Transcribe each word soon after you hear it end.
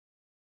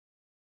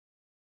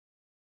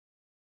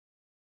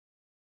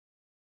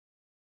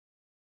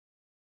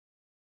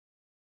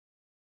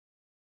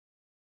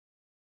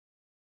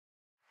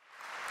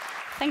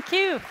Thank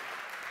you.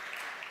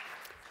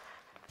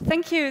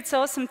 Thank you, it's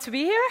awesome to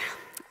be here.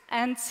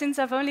 And since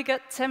I've only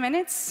got 10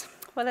 minutes,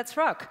 well, let's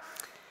rock.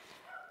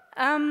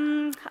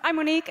 I'm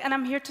Monique, and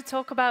I'm here to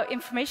talk about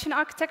information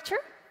architecture.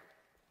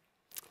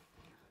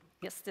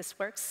 Yes, this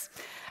works.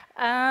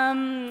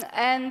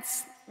 And,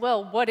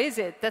 well, what is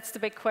it? That's the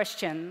big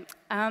question.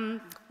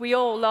 We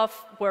all love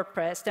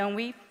WordPress, don't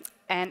we?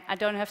 And I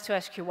don't have to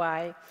ask you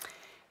why.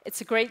 It's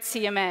a great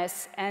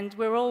CMS, and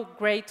we're all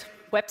great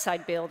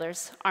website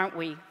builders, aren't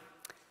we?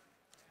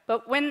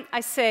 But when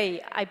I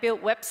say I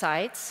build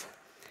websites,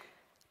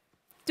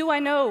 do I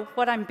know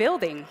what I'm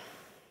building,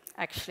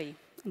 actually?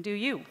 Do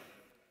you?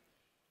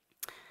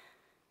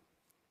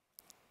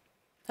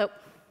 Oh,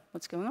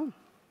 what's going on?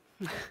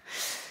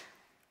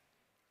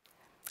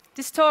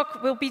 This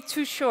talk will be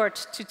too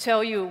short to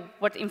tell you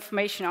what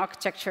information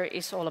architecture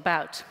is all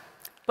about.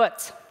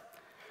 But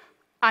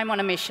I'm on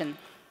a mission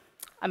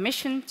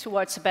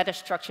towards a better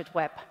structured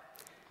web.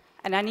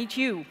 And I need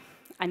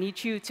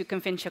you to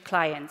convince your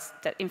clients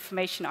that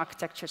information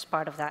architecture is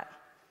part of that.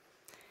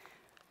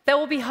 That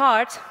will be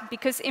hard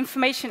because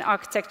information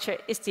architecture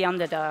is the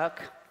underdog.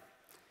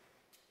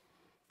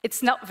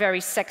 It's not very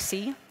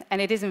sexy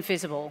and it isn't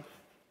visible.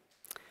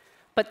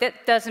 But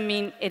that doesn't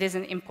mean it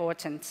isn't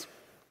important.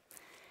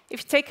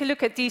 If you take a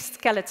look at these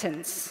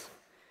skeletons,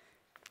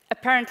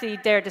 apparently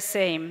they're the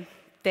same.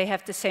 They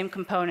have the same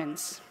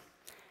components.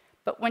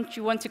 But when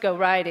you want to go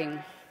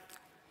riding,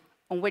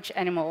 on which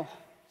animal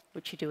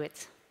would you do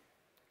it?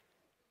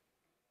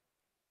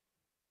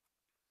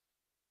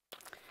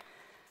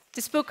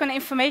 This book on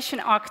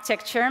information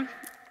architecture,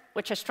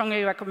 which I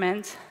strongly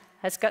recommend,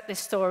 has got this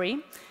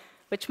story,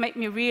 which made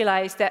me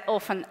realize that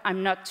often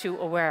I'm not too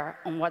aware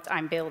on what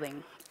I'm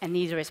building, and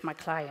neither is my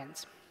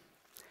client.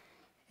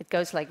 It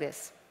goes like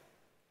this.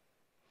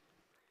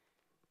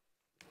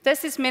 There's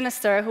this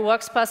minister who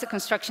walks past a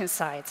construction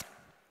site.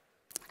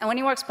 And when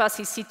he walks past,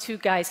 he sees two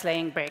guys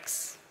laying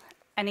bricks.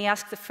 And he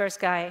asks the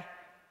first guy,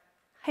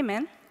 "Hey,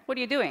 man, what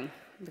are you doing?"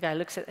 The guy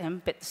looks at him,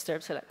 a bit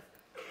disturbed, so like,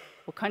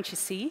 "Well, can't you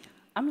see?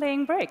 I'm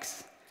laying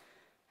bricks."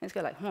 And he's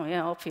like, "Oh,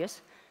 yeah,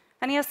 obvious."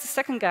 And he asks the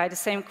second guy the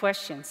same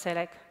question, say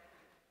like,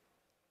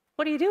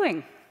 "What are you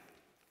doing?"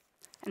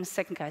 And the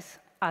second guy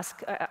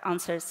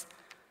answers,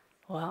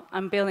 "Well,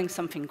 I'm building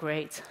something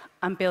great.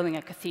 I'm building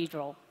a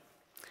cathedral."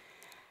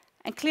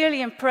 And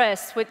clearly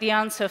impressed with the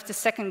answer of the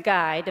second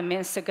guy, the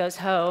minister goes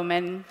home,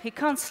 and he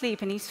can't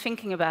sleep, and he's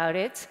thinking about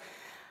it.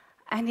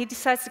 And he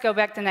decides to go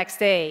back the next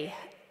day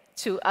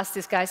to ask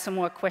this guy some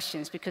more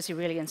questions, because he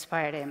really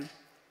inspired him.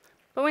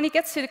 But when he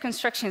gets to the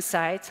construction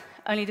site,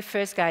 only the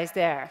first guy is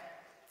there.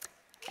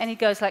 And he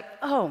goes like,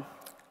 "Oh,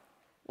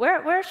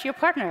 where's your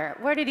partner?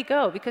 Where did he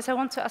go? Because I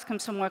want to ask him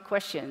some more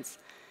questions."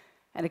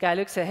 And the guy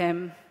looks at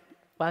him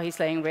while he's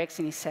laying bricks,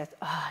 and he said,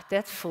 "Ah,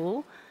 that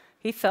fool.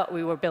 He thought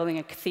we were building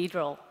a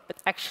cathedral, but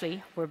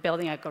actually we're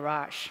building a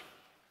garage."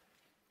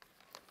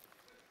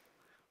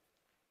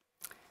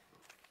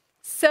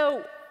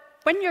 So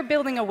when you're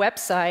building a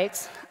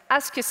website,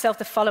 ask yourself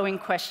the following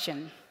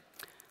question.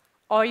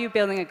 Are you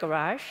building a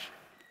garage?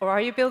 Or are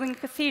you building a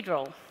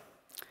cathedral?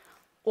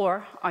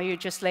 Or are you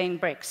just laying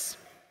bricks?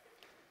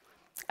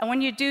 And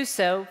when you do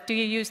so, do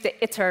you use the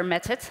ITER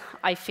method,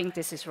 I think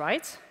this is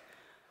right?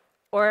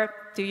 Or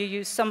do you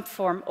use some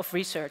form of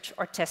research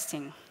or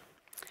testing?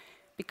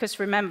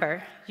 Because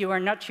remember, you are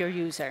not your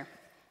user.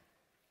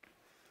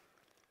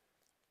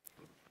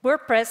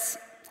 WordPress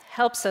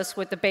helps us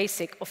with the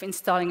basic of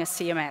installing a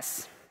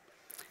CMS,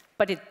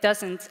 but it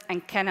doesn't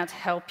and cannot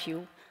help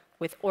you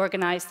with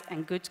organized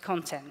and good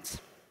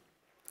content.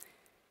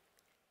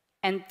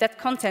 And that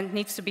content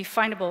needs to be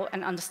findable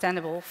and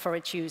understandable for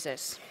its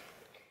users.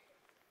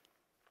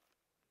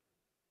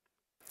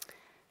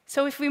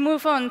 So if we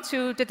move on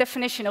to the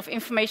definition of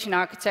information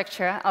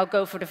architecture, I'll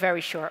go for the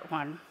very short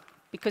one.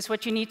 Because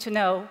what you need to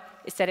know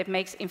is that it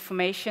makes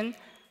information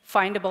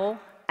findable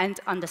and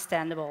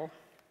understandable.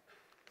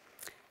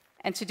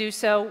 And to do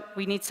so,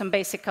 we need some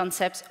basic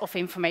concepts of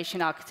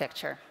information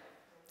architecture,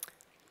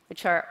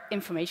 which are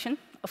information,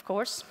 of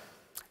course,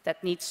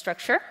 that needs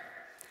structure,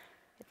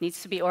 it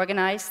needs to be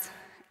organized,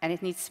 and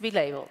it needs to be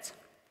labeled.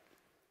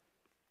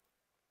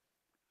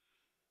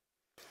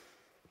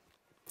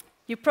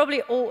 You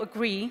probably all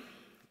agree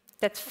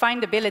that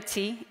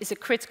findability is a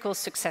critical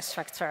success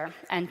factor,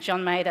 and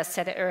John Maeda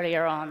said it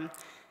earlier on.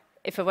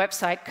 If a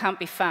website can't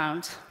be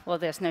found, well,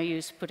 there's no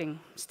use putting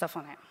stuff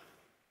on it.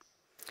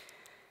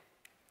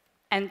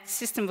 And the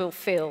system will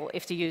fail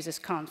if the users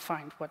can't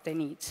find what they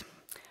need.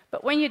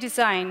 But when you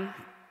design,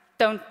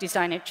 don't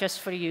design it just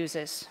for the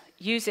users.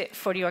 Use it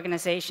for the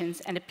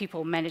organizations and the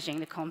people managing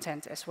the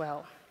content as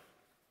well.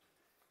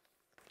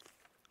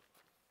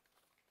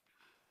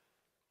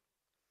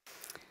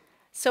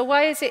 So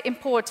why is it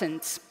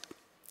important?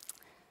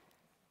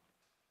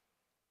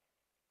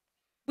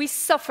 We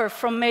suffer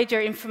from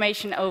major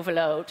information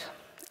overload.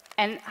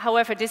 And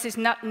however, this is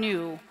not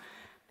new.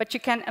 But you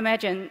can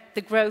imagine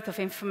the growth of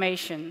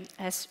information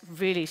has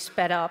really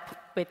sped up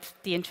with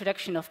the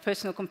introduction of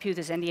personal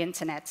computers and the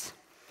internet.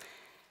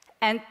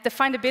 And the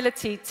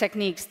findability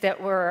techniques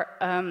that were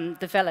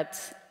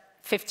developed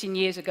 15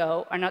 years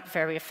ago are not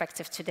very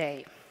effective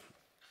today.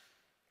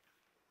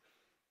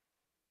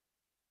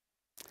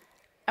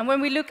 And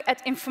when we look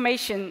at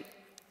information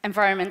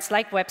environments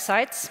like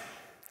websites,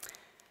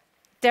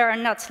 there are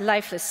not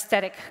lifeless,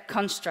 static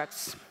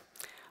constructs.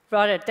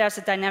 Rather, there's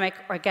a dynamic,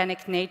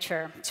 organic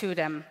nature to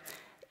them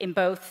in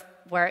both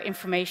where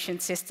information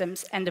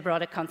systems and the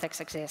broader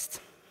context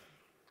exist.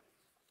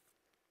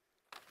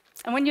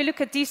 And when you look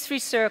at these three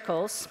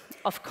circles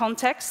of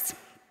context,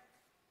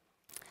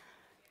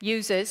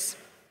 users,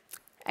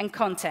 and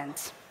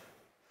content,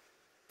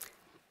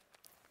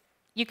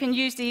 you can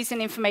use these in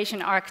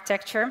information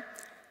architecture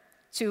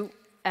to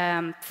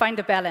find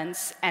a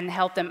balance and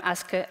help them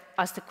ask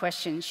the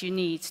questions you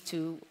need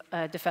to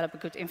develop a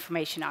good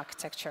information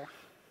architecture.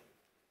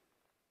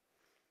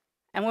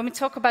 And when we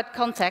talk about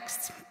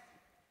context,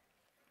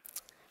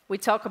 we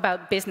talk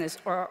about business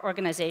or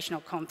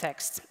organizational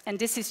context. And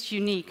this is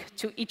unique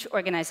to each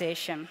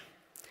organization.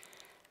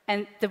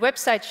 And the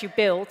websites you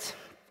build,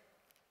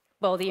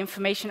 well, the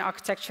information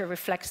architecture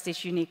reflects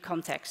this unique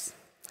context.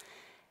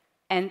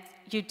 And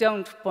you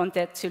don't want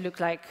that to look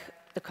like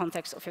the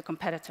context of your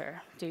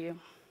competitor, do you?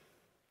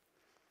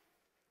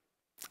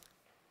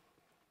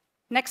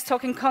 Next,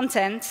 talking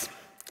content,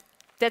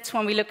 that's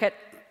when we look at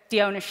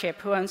the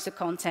ownership, who owns the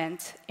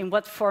content, in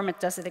what format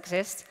does it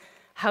exist,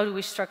 how do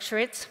we structure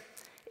it,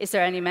 is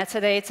there any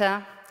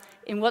metadata,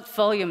 in what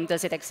volume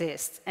does it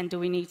exist, and do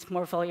we need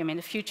more volume in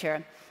the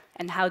future,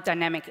 and how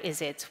dynamic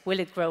is it, will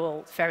it grow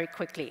old very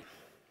quickly?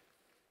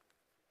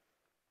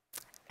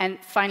 And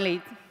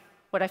finally,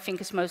 what I think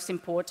is most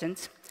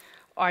important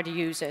are the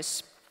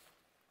users.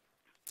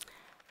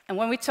 And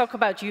when we talk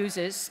about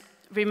users,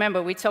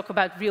 remember, we talk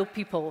about real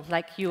people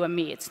like you and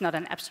me. It's not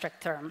an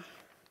abstract term.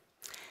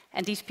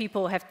 And these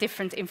people have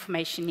different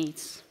information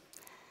needs.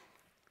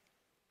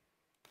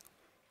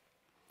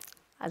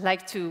 I'd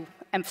like to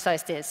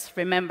emphasize this.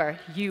 Remember,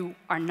 you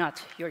are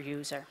not your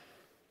user.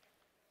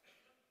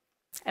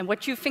 And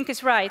what you think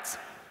is right,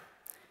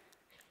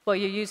 well,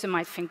 your user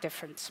might think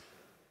different.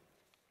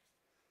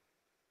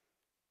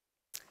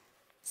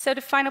 So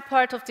the final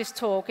part of this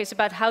talk is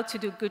about how to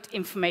do good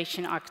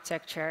information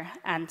architecture.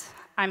 And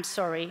I'm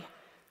sorry,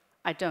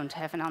 I don't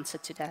have an answer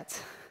to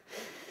that.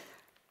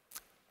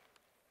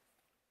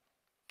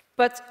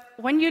 But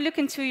when you look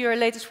into your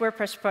latest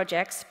WordPress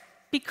projects,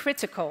 be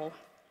critical.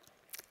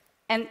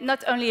 And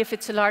not only if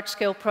it's a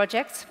large-scale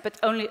project, but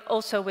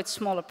also with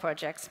smaller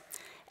projects.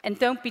 And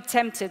don't be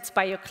tempted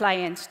by your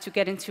client to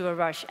get into a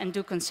rush and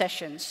do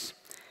concessions.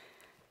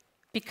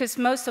 Because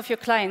most of your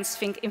clients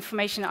think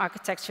information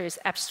architecture is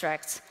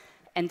abstract,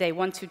 and they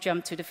want to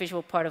jump to the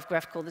visual part of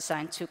graphical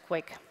design too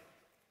quick.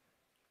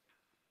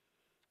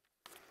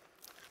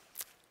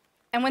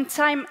 And when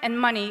time and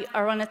money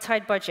are on a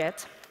tight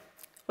budget,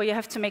 well, you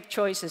have to make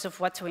choices of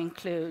what to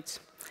include.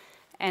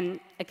 And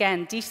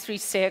again, these three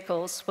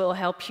circles will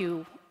help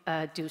you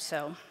do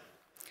so.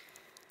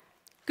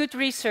 Good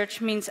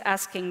research means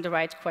asking the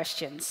right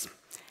questions.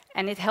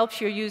 And it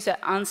helps your user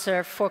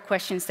answer 4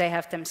 questions they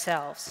have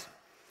themselves.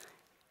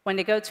 When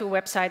they go to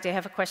a website, they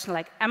have a question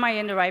like, am I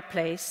in the right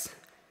place?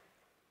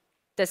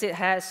 Does it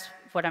have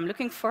what I'm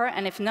looking for?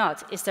 And if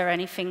not, is there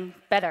anything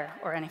better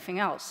or anything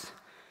else?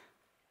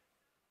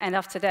 And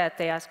after that,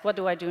 they ask, what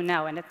do I do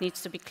now? And it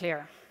needs to be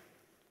clear.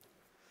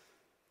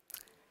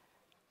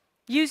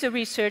 User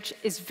research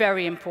is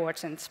very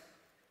important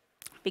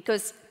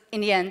because,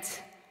 in the end,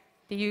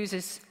 the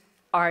users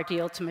are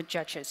the ultimate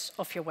judges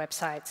of your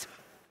website.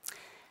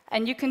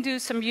 And you can do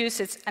some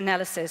usage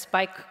analysis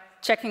by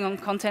checking on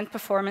content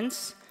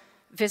performance,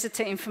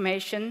 visitor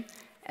information,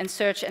 and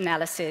search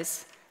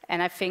analysis.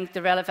 And I think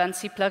the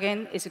relevancy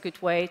plugin is a good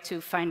way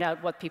to find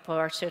out what people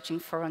are searching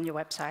for on your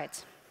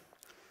website.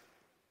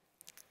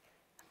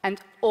 And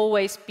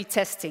always be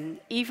testing.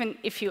 Even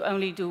if you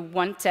only do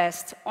 1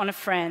 test on a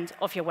friend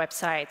of your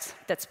website,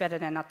 that's better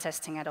than not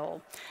testing at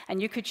all.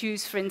 And you could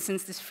use, for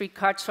instance, this free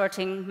card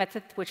sorting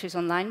method, which is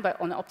online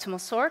on Optimal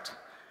Sort,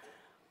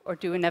 or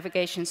do a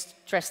navigation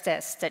stress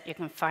test that you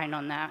can find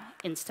on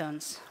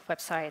Instone's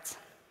website.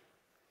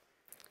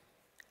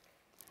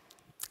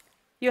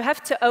 You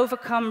have to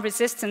overcome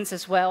resistance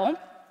as well,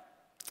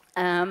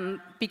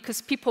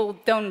 because people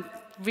don't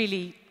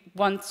really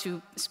want to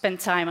spend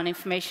time on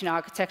information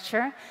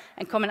architecture,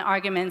 and common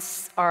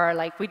arguments are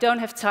like, we don't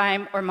have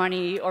time or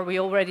money, or we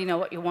already know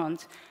what you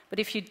want. But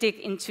if you dig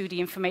into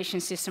the information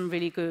system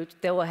really good,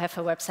 they will have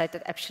a website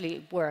that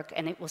actually works,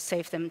 and it will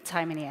save them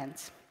time in the end.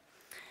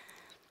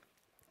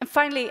 And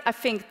finally, I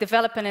think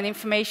developing an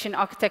information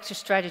architecture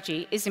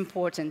strategy is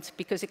important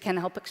because it can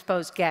help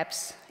expose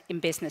gaps in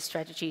business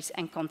strategies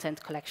and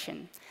content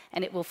collection.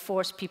 And it will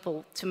force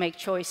people to make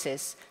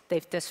choices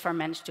they've thus far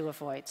managed to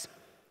avoid.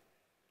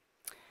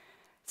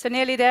 So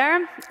nearly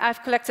there.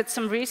 I've collected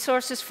some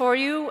resources for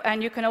you,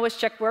 and you can always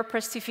check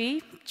WordPress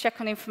TV,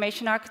 check on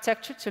information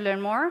architecture to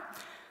learn more.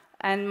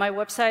 And my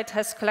website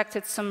has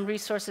collected some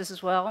resources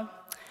as well.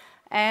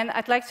 And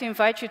I'd like to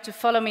invite you to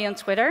follow me on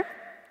Twitter,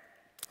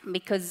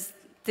 because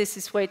this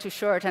is way too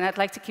short, and I'd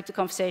like to keep the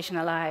conversation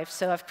alive.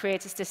 So I've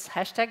created this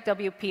hashtag,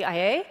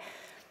 WPIA.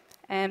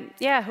 And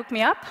yeah, hook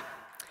me up.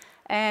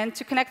 And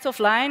to connect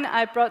offline,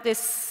 I brought this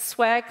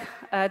swag,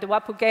 the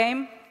WAPU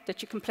game,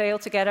 that you can play all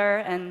together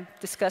and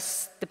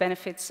discuss the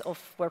benefits of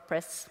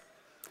WordPress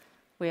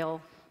we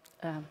all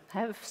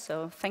have.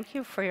 So thank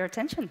you for your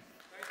attention.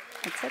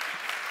 That's it.